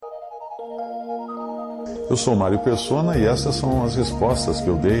Eu sou Mário Persona e essas são as respostas que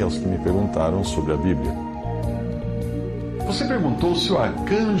eu dei aos que me perguntaram sobre a Bíblia. Você perguntou se o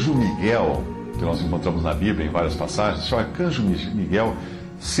arcanjo Miguel, que nós encontramos na Bíblia em várias passagens, se o arcanjo Miguel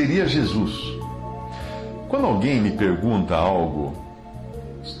seria Jesus. Quando alguém me pergunta algo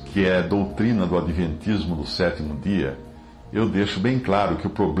que é doutrina do adventismo do sétimo dia, eu deixo bem claro que o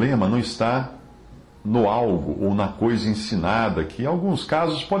problema não está no algo ou na coisa ensinada, que em alguns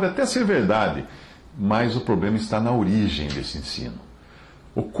casos pode até ser verdade, mas o problema está na origem desse ensino.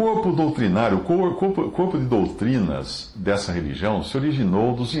 O corpo doutrinário, o corpo de doutrinas dessa religião se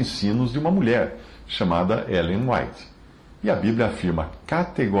originou dos ensinos de uma mulher chamada Ellen White. E a Bíblia afirma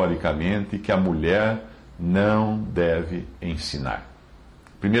categoricamente que a mulher não deve ensinar.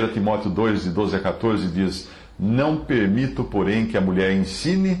 1 Timóteo 2, de 12 a 14 diz: não permito, porém, que a mulher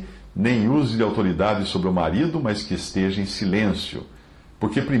ensine, nem use de autoridade sobre o marido, mas que esteja em silêncio.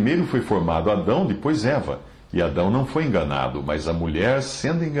 Porque primeiro foi formado Adão, depois Eva. E Adão não foi enganado, mas a mulher,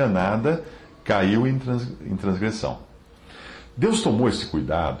 sendo enganada, caiu em transgressão. Deus tomou esse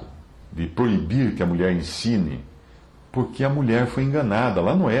cuidado de proibir que a mulher ensine, porque a mulher foi enganada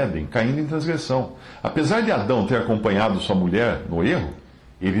lá no Éden, caindo em transgressão. Apesar de Adão ter acompanhado sua mulher no erro,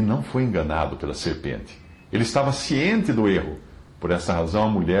 ele não foi enganado pela serpente. Ele estava ciente do erro. Por essa razão, a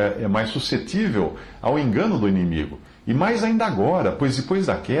mulher é mais suscetível ao engano do inimigo. E mais ainda agora, pois depois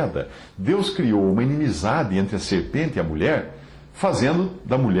da queda, Deus criou uma inimizade entre a serpente e a mulher, fazendo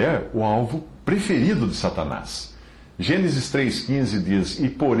da mulher o alvo preferido de Satanás. Gênesis 3,15 diz: e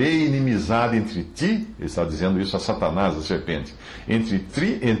porei inimizade entre ti, ele está dizendo isso a Satanás, a serpente, entre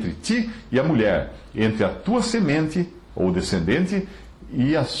ti e a mulher, entre a tua semente, ou descendente,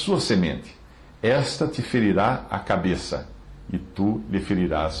 e a sua semente. Esta te ferirá a cabeça, e tu lhe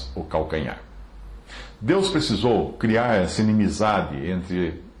ferirás o calcanhar. Deus precisou criar essa inimizade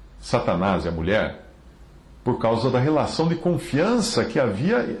entre Satanás e a mulher por causa da relação de confiança que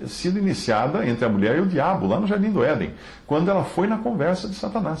havia sido iniciada entre a mulher e o diabo, lá no Jardim do Éden, quando ela foi na conversa de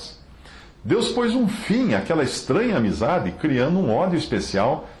Satanás. Deus pôs um fim àquela estranha amizade, criando um ódio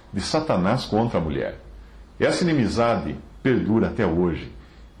especial de Satanás contra a mulher. Essa inimizade perdura até hoje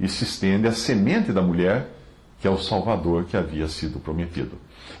e se estende à semente da mulher, que é o Salvador que havia sido prometido.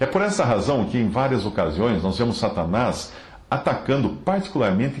 É por essa razão que, em várias ocasiões, nós vemos Satanás atacando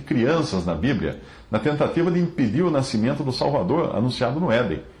particularmente crianças na Bíblia, na tentativa de impedir o nascimento do Salvador anunciado no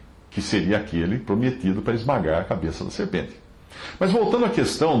Éden, que seria aquele prometido para esmagar a cabeça da serpente. Mas voltando à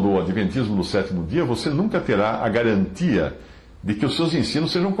questão do adventismo do sétimo dia, você nunca terá a garantia de que os seus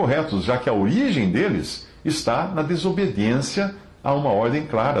ensinos sejam corretos, já que a origem deles está na desobediência a uma ordem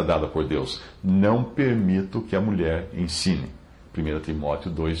clara dada por Deus: não permito que a mulher ensine. 1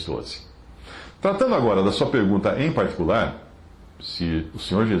 Timóteo 2,12. Tratando agora da sua pergunta em particular, se o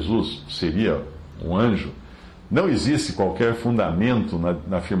Senhor Jesus seria um anjo, não existe qualquer fundamento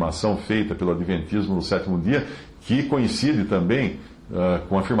na afirmação feita pelo Adventismo no sétimo dia, que coincide também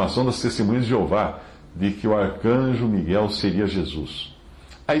com a afirmação das Testemunhas de Jeová, de que o arcanjo Miguel seria Jesus.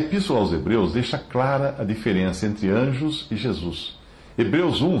 A Epístola aos Hebreus deixa clara a diferença entre anjos e Jesus.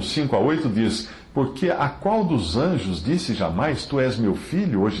 Hebreus 1, 5 a 8 diz: porque a qual dos anjos disse jamais: tu és meu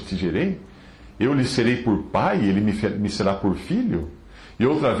filho, hoje te gerei? Eu lhe serei por pai e ele me será por filho? E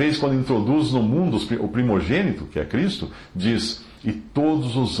outra vez, quando introduz no mundo o primogênito, que é Cristo, diz: e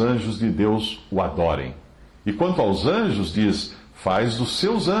todos os anjos de Deus o adorem. E quanto aos anjos, diz: faz dos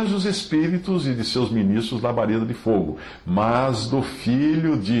seus anjos espíritos e de seus ministros labareda de fogo. Mas do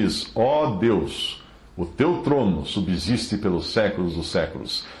Filho diz: ó Deus, o teu trono subsiste pelos séculos dos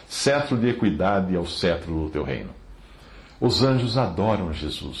séculos. Cetro de equidade é o cetro do teu reino. Os anjos adoram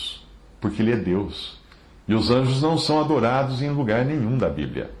Jesus, porque Ele é Deus. E os anjos não são adorados em lugar nenhum da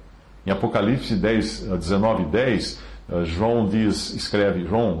Bíblia. Em Apocalipse 19:10,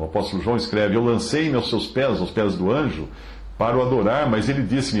 o apóstolo João escreve: eu lancei-me aos seus pés, aos pés do anjo, para o adorar, mas ele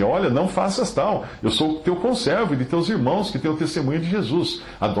disse-me: olha, não faças tal, eu sou teu conservo e de teus irmãos que têm o testemunho de Jesus.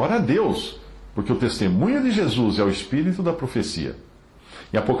 Adora a Deus, porque o testemunho de Jesus é o espírito da profecia.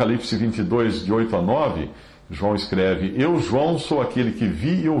 Em Apocalipse 22, de 8 a 9, João escreve: eu, João, sou aquele que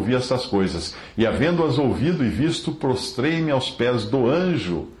vi e ouvi essas coisas, e havendo-as ouvido e visto, prostrei-me aos pés do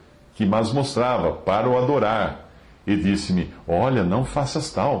anjo que mas mostrava, para o adorar. E disse-me: olha, não faças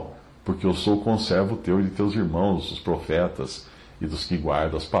tal, porque eu sou conservo teu e de teus irmãos, os profetas, e dos que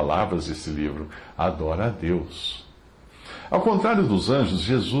guardam as palavras desse livro. Adora a Deus. Ao contrário dos anjos,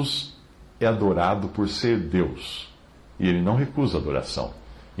 Jesus é adorado por ser Deus, e ele não recusa adoração.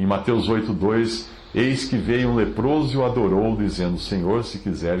 Em Mateus 8:2, eis que veio um leproso e o adorou, dizendo: Senhor, se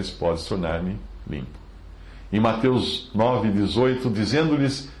quiseres, podes tornar-me limpo. Em Mateus 9:18,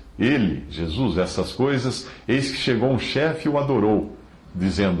 dizendo-lhes: ele, Jesus, essas coisas, eis que chegou um chefe e o adorou,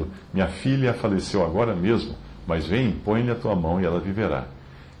 dizendo: minha filha faleceu agora mesmo, mas vem, põe-lhe a tua mão e ela viverá.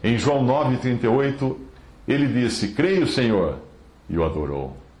 Em João 9,38, ele disse: creio, Senhor, e o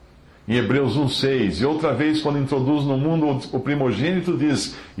adorou. Em Hebreus 1,6, e outra vez, quando introduz no mundo o primogênito,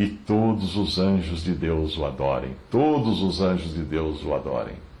 diz: e todos os anjos de Deus o adorem. Todos os anjos de Deus o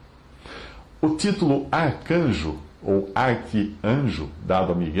adorem. O título arcanjo, ou arcanjo,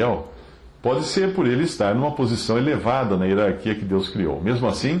 dado a Miguel, pode ser por ele estar numa posição elevada na hierarquia que Deus criou. Mesmo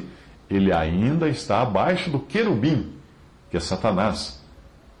assim, ele ainda está abaixo do querubim, que é Satanás,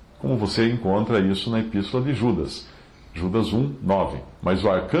 como você encontra isso na epístola de Judas. Judas 1, 9. Mas o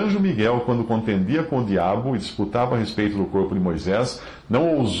arcanjo Miguel, quando contendia com o diabo e disputava a respeito do corpo de Moisés,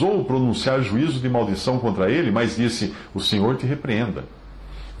 não ousou pronunciar juízo de maldição contra ele, mas disse: o Senhor te repreenda.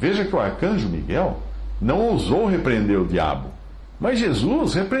 Veja que o arcanjo Miguel não ousou repreender o diabo, mas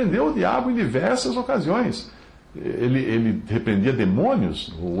Jesus repreendeu o diabo em diversas ocasiões. Ele repreendia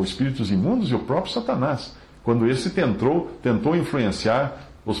demônios, ou espíritos imundos e o próprio Satanás, quando esse tentou influenciar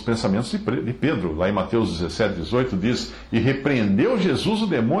os pensamentos de Pedro. Lá em Mateus 17, 18 diz: e repreendeu Jesus o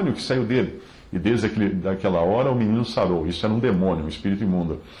demônio que saiu dele. E desde aquela hora o menino sarou. Isso era um demônio, um espírito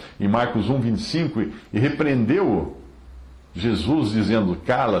imundo. Em Marcos 1, 25, e repreendeu Jesus, dizendo: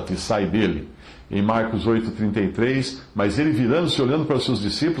 cala-te, sai dele. Em Marcos 8, 33, mas ele, virando-se e olhando para os seus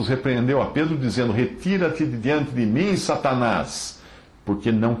discípulos, repreendeu a Pedro, dizendo: retira-te de diante de mim, Satanás,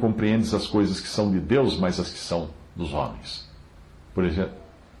 porque não compreendes as coisas que são de Deus, mas as que são dos homens.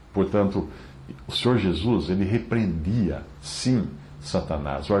 Portanto, o Senhor Jesus, ele repreendia, sim,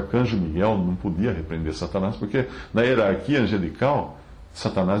 Satanás. O arcanjo Miguel não podia repreender Satanás, porque na hierarquia angelical,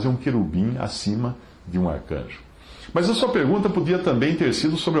 Satanás é um querubim acima de um arcanjo. Mas a sua pergunta podia também ter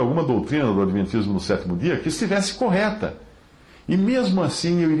sido sobre alguma doutrina do Adventismo no sétimo dia que estivesse correta. E mesmo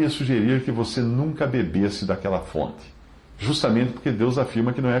assim eu iria sugerir que você nunca bebesse daquela fonte, justamente porque Deus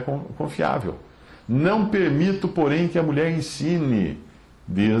afirma que não é confiável. Não permito, porém, que a mulher ensine,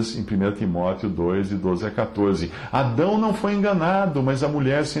 diz em 1 Timóteo 2, de 12 a 14. Adão não foi enganado, mas a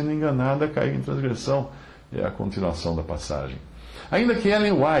mulher, sendo enganada, caiu em transgressão. É a continuação da passagem. Ainda que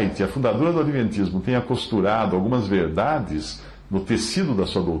Ellen White, a fundadora do Adventismo, tenha costurado algumas verdades no tecido da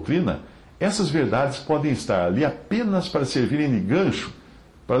sua doutrina, essas verdades podem estar ali apenas para servirem de gancho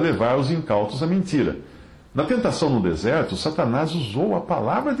para levar os incautos à mentira. Na tentação no deserto, Satanás usou a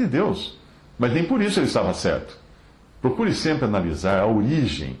palavra de Deus, mas nem por isso ele estava certo. Procure sempre analisar a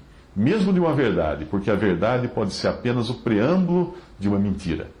origem, mesmo de uma verdade, porque a verdade pode ser apenas o preâmbulo de uma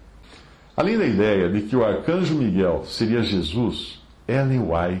mentira. Além da ideia de que o arcanjo Miguel seria Jesus, Ellen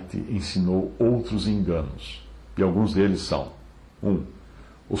White ensinou outros enganos, e alguns deles são: 1.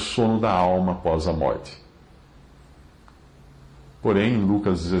 O sono da alma após a morte. Porém, em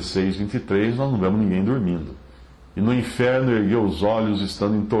Lucas 16, 23, nós não vemos ninguém dormindo. E no inferno ergueu os olhos,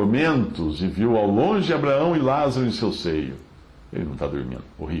 estando em tormentos, e viu ao longe Abraão e Lázaro em seu seio. Ele não está dormindo,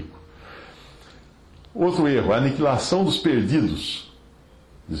 o rico. Outro erro, a aniquilação dos perdidos,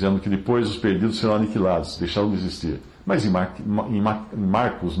 dizendo que depois os perdidos serão aniquilados, deixaram de existir. Mas em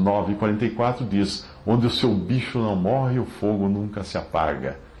Marcos 9, 44 diz: onde o seu bicho não morre, o fogo nunca se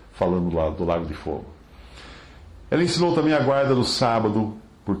apaga, falando do lago de fogo. Ela ensinou também a guarda do sábado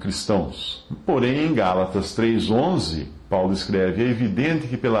por cristãos. Porém, em Gálatas 3,11, Paulo escreve: é evidente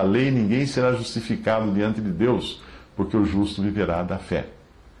que pela lei ninguém será justificado diante de Deus, porque o justo viverá da fé.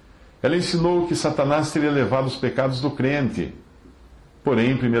 Ela ensinou que Satanás teria levado os pecados do crente.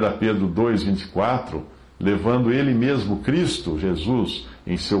 Porém, em 1 Pedro 2,24, levando ele mesmo, Cristo, Jesus,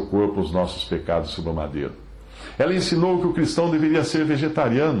 em seu corpo os nossos pecados sobre o madeiro. Ela ensinou que o cristão deveria ser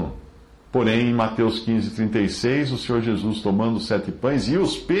vegetariano. Porém, em Mateus 15,36, o Senhor Jesus, tomando os 7 pães e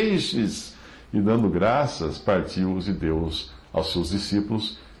os peixes, e dando graças, partiu-os e deu-os aos seus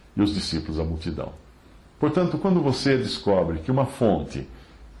discípulos, e os discípulos à multidão. Portanto, quando você descobre que uma fonte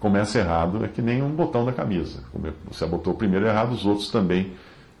começa errado, é que nem um botão da camisa. Você botou o primeiro errado, os outros também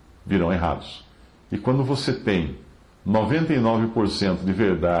virão errados. E quando você tem 99% de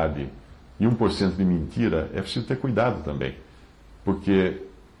verdade e 1% de mentira, é preciso ter cuidado também. Porque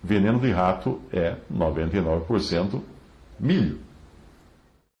veneno de rato é 99% milho.